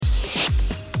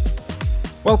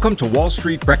Welcome to Wall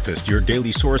Street Breakfast, your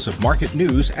daily source of market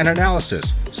news and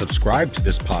analysis. Subscribe to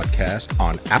this podcast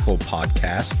on Apple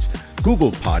Podcasts,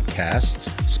 Google Podcasts,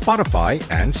 Spotify,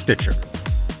 and Stitcher.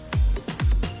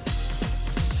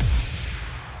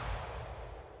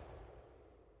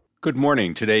 Good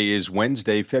morning. Today is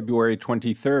Wednesday, February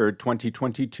 23rd,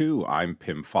 2022. I'm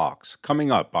Pim Fox.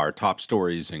 Coming up, our top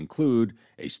stories include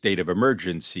a state of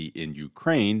emergency in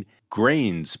Ukraine,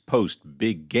 grains post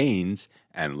big gains,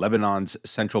 and Lebanon's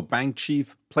central bank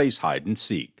chief plays hide and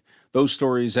seek. Those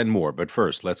stories and more, but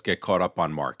first, let's get caught up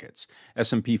on markets.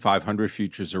 S&P 500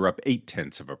 futures are up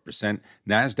 0.8%.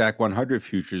 NASDAQ 100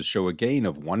 futures show a gain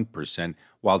of 1%,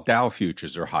 while Dow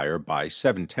futures are higher by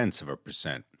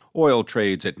 0.7%. Oil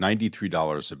trades at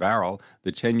 $93 a barrel.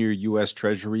 The 10-year U.S.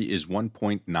 Treasury is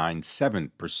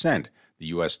 1.97%. The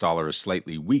U.S. dollar is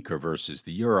slightly weaker versus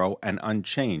the euro and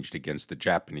unchanged against the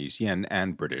Japanese yen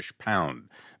and British pound.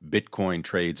 Bitcoin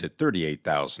trades at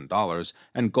 $38,000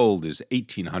 and gold is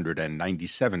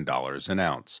 $1,897 an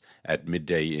ounce. At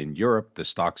midday in Europe, the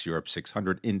Stoxx Europe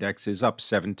 600 index is up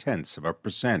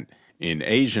 0.7%. In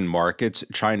Asian markets,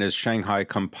 China's Shanghai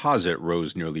Composite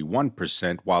rose nearly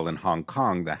 1%, while in Hong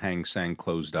Kong, the Hang Seng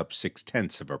closed up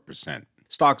 0.6%.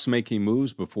 Stocks making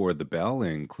moves before the bell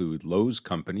include Lowe's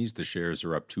companies. The shares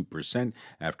are up 2%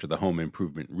 after the home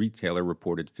improvement retailer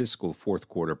reported fiscal fourth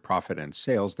quarter profit and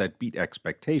sales that beat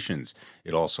expectations.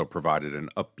 It also provided an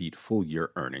upbeat full-year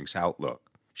earnings outlook.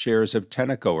 Shares of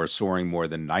Tenneco are soaring more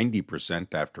than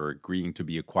 90% after agreeing to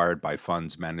be acquired by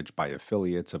funds managed by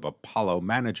affiliates of Apollo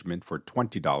Management for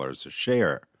 $20 a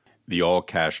share. The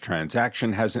all-cash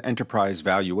transaction has an enterprise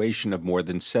valuation of more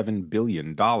than $7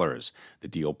 billion. The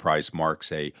deal price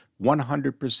marks a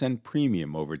 100%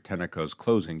 premium over Tenneco's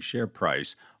closing share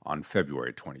price on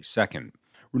February 22nd.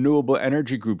 Renewable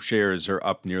Energy Group shares are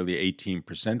up nearly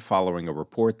 18% following a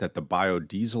report that the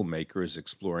biodiesel maker is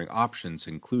exploring options,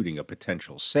 including a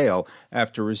potential sale,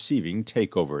 after receiving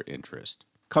takeover interest.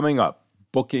 Coming up,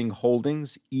 Booking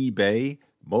Holdings, eBay,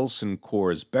 Molson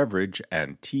Coors Beverage,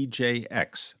 and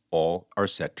TJX all are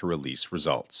set to release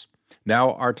results.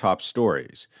 Now our top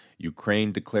stories.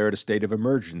 Ukraine declared a state of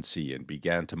emergency and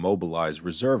began to mobilize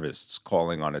reservists,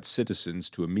 calling on its citizens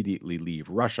to immediately leave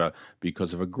Russia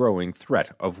because of a growing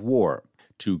threat of war.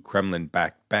 Two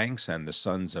Kremlin-backed banks and the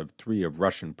sons of three of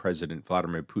Russian President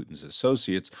Vladimir Putin's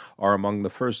associates are among the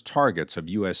first targets of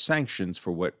U.S. sanctions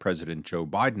for what President Joe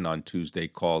Biden on Tuesday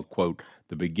called, quote,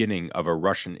 the beginning of a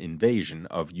Russian invasion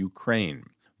of Ukraine.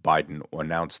 Biden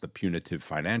announced the punitive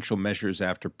financial measures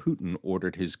after Putin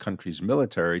ordered his country's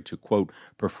military to, quote,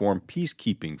 perform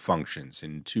peacekeeping functions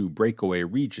in two breakaway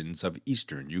regions of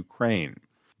eastern Ukraine.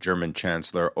 German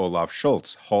Chancellor Olaf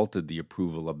Scholz halted the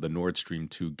approval of the Nord Stream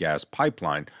 2 gas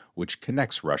pipeline, which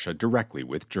connects Russia directly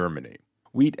with Germany.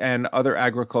 Wheat and other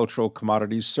agricultural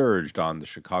commodities surged on the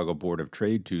Chicago Board of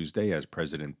Trade Tuesday as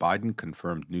President Biden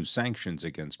confirmed new sanctions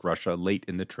against Russia late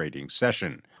in the trading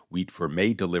session. Wheat for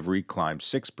May delivery climbed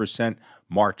 6%,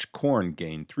 March corn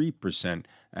gained 3%,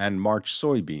 and March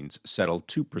soybeans settled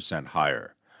 2%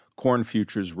 higher. Corn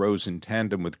futures rose in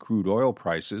tandem with crude oil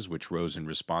prices, which rose in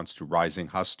response to rising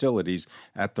hostilities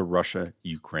at the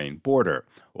Russia-Ukraine border.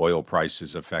 Oil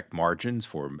prices affect margins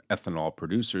for ethanol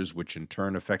producers, which in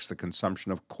turn affects the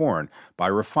consumption of corn by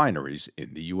refineries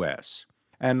in the U.S.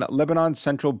 And Lebanon's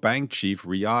central bank chief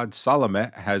Riyad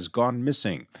Salameh has gone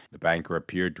missing. The banker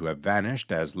appeared to have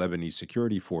vanished as Lebanese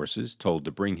security forces, told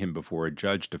to bring him before a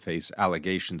judge to face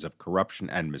allegations of corruption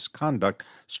and misconduct,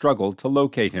 struggled to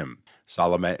locate him.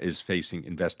 Salameh is facing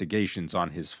investigations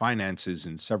on his finances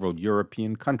in several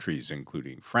European countries,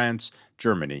 including France,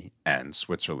 Germany, and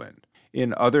Switzerland.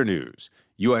 In other news,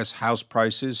 U.S. house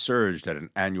prices surged at an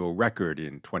annual record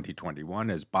in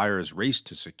 2021 as buyers raced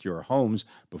to secure homes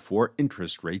before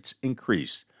interest rates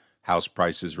increased. House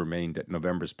prices remained at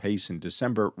November's pace in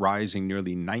December, rising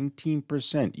nearly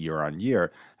 19%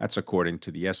 year-on-year. That's according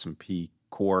to the S&P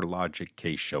CoreLogic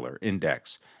Case-Shiller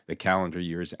Index. The calendar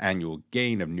year's annual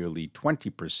gain of nearly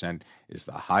 20% is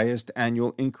the highest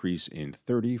annual increase in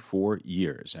 34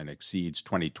 years and exceeds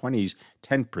 2020's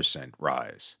 10%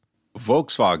 rise.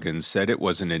 Volkswagen said it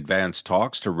was in advanced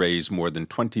talks to raise more than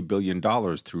 $20 billion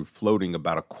through floating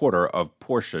about a quarter of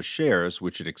Porsche shares,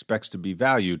 which it expects to be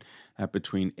valued at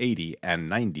between $80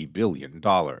 and $90 billion.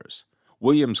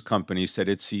 Williams Company said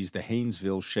it sees the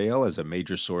Haynesville Shale as a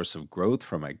major source of growth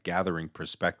from a gathering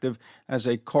perspective as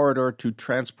a corridor to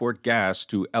transport gas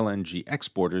to LNG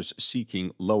exporters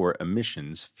seeking lower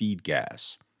emissions feed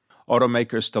gas.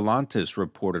 Automaker Stellantis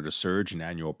reported a surge in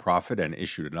annual profit and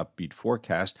issued an upbeat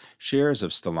forecast. Shares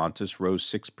of Stellantis rose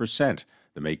 6%.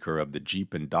 The maker of the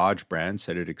Jeep and Dodge brands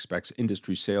said it expects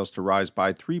industry sales to rise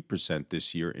by 3%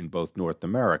 this year in both North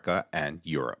America and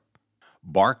Europe.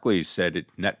 Barclays said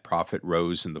its net profit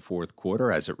rose in the fourth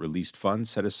quarter as it released funds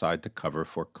set aside to cover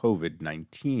for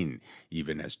COVID-19,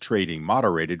 even as trading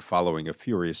moderated following a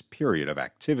furious period of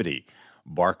activity.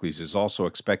 Barclays is also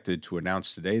expected to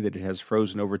announce today that it has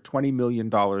frozen over $20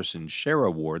 million in share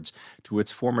awards to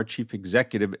its former chief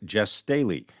executive, Jess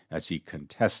Staley, as he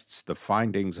contests the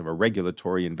findings of a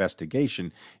regulatory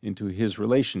investigation into his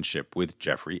relationship with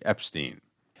Jeffrey Epstein.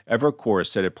 Evercore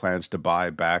said it plans to buy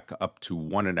back up to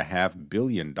 $1.5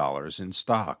 billion in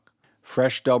stock.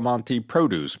 Fresh Del Monte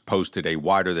Produce posted a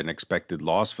wider-than-expected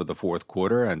loss for the fourth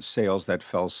quarter and sales that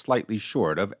fell slightly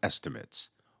short of estimates.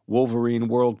 Wolverine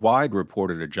Worldwide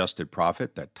reported adjusted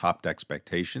profit that topped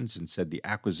expectations and said the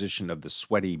acquisition of the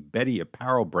Sweaty Betty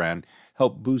apparel brand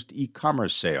helped boost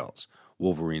e-commerce sales.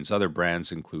 Wolverine's other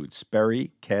brands include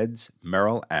Sperry, Keds,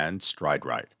 Merrell, and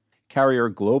Stride-Rite. Carrier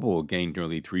Global gained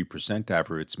nearly 3%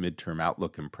 after its midterm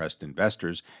outlook impressed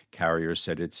investors. Carrier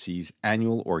said it sees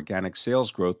annual organic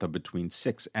sales growth of between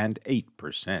 6 and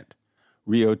 8%.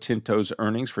 Rio Tinto's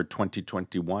earnings for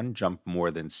 2021 jumped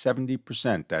more than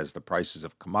 70% as the prices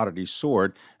of commodities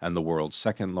soared, and the world's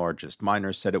second-largest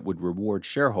miner said it would reward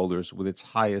shareholders with its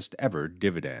highest-ever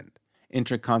dividend.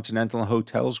 Intercontinental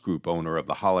Hotels Group, owner of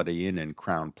the Holiday Inn and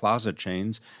Crowne Plaza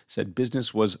chains, said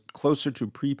business was closer to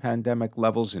pre-pandemic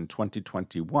levels in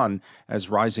 2021 as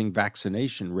rising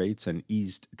vaccination rates and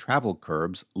eased travel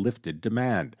curbs lifted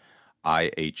demand.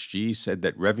 IHG said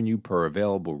that revenue per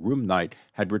available room night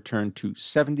had returned to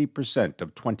 70%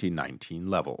 of 2019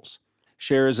 levels.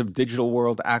 Shares of Digital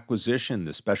World Acquisition,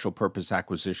 the special-purpose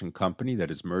acquisition company that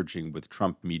is merging with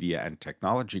Trump Media and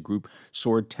Technology Group,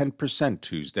 soared 10%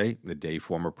 Tuesday, the day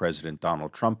former President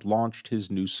Donald Trump launched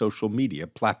his new social media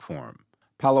platform.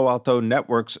 Palo Alto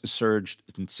Networks surged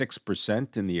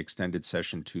 6% in the extended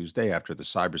session Tuesday after the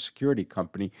cybersecurity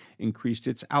company increased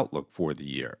its outlook for the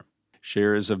year.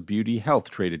 Shares of Beauty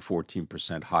Health traded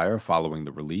 14% higher following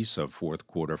the release of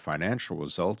fourth-quarter financial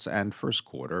results and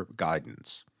first-quarter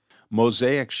guidance.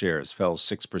 Mosaic shares fell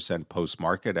 6%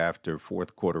 post-market after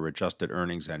fourth-quarter adjusted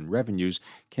earnings and revenues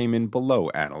came in below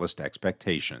analyst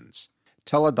expectations.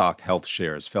 Teladoc Health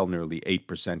shares fell nearly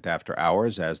 8% after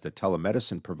hours as the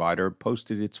telemedicine provider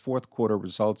posted its fourth-quarter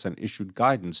results and issued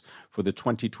guidance for the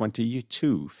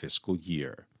 2022 fiscal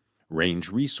year. Range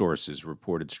Resources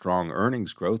reported strong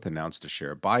earnings growth, announced a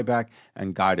share buyback,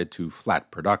 and guided to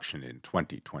flat production in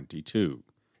 2022.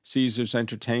 Caesars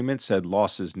Entertainment said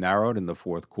losses narrowed in the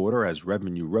fourth quarter as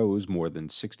revenue rose more than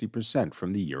 60%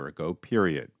 from the year-ago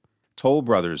period. Toll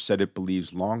Brothers said it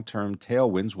believes long-term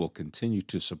tailwinds will continue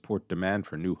to support demand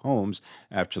for new homes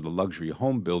after the luxury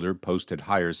home builder posted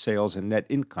higher sales and net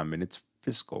income in its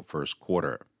fiscal first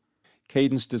quarter.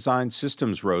 Cadence Design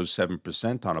Systems rose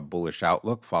 7% on a bullish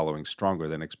outlook following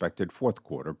stronger-than-expected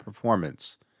fourth-quarter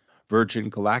performance. Virgin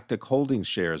Galactic Holdings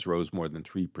shares rose more than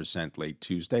 3% late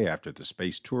Tuesday after the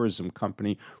space tourism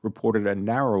company reported a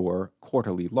narrower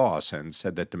quarterly loss and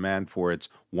said that demand for its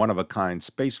one-of-a-kind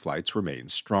space flights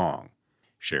remains strong.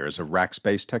 Shares of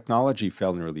Rackspace Technology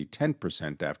fell nearly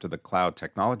 10% after the cloud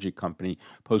technology company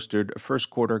posted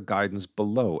first-quarter guidance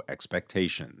below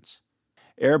expectations.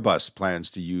 Airbus plans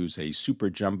to use a Super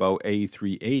Jumbo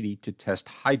A380 to test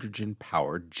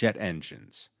hydrogen-powered jet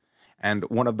engines. And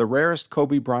one of the rarest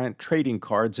Kobe Bryant trading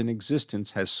cards in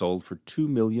existence has sold for $2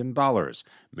 million,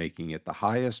 making it the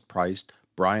highest-priced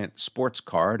Bryant sports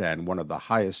card and one of the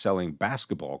highest-selling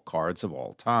basketball cards of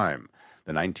all time.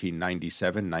 The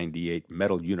 1997-98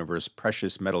 Metal Universe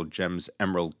Precious Metal Gems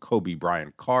Emerald Kobe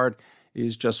Bryant card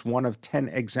is just one of 10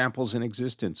 examples in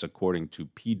existence, according to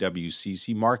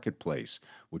PWCC Marketplace,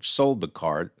 which sold the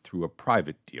card through a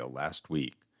private deal last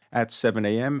week. At 7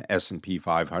 a.m., S&P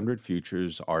 500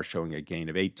 futures are showing a gain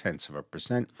of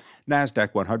 0.8%,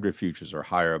 NASDAQ 100 futures are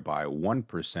higher by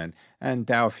 1%, and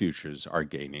Dow futures are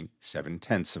gaining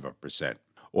 0.7%.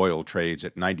 Oil trades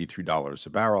at $93 a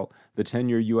barrel. The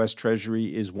 10-year U.S.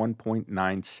 Treasury is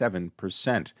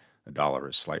 1.97%. The dollar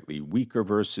is slightly weaker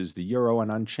versus the euro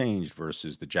and unchanged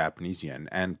versus the Japanese yen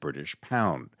and British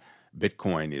pound.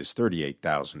 Bitcoin is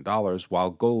 $38,000, while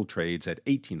gold trades at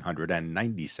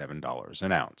 $1,897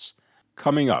 an ounce.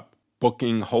 Coming up,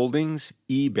 Booking Holdings,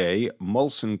 eBay,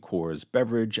 Molson Coors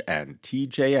Beverage, and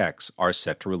TJX are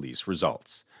set to release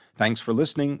results. Thanks for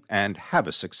listening, and have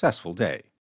a successful day.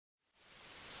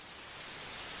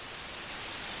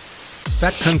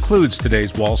 That concludes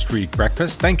today's Wall Street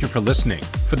Breakfast. Thank you for listening.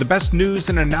 For the best news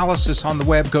and analysis on the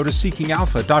web, go to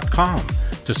seekingalpha.com.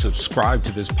 To subscribe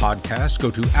to this podcast,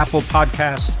 go to Apple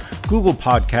Podcasts, Google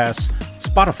Podcasts,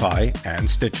 Spotify, and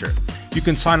Stitcher. You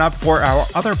can sign up for our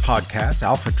other podcasts,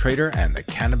 Alpha Trader and the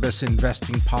Cannabis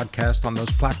Investing Podcast, on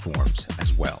those platforms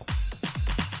as well.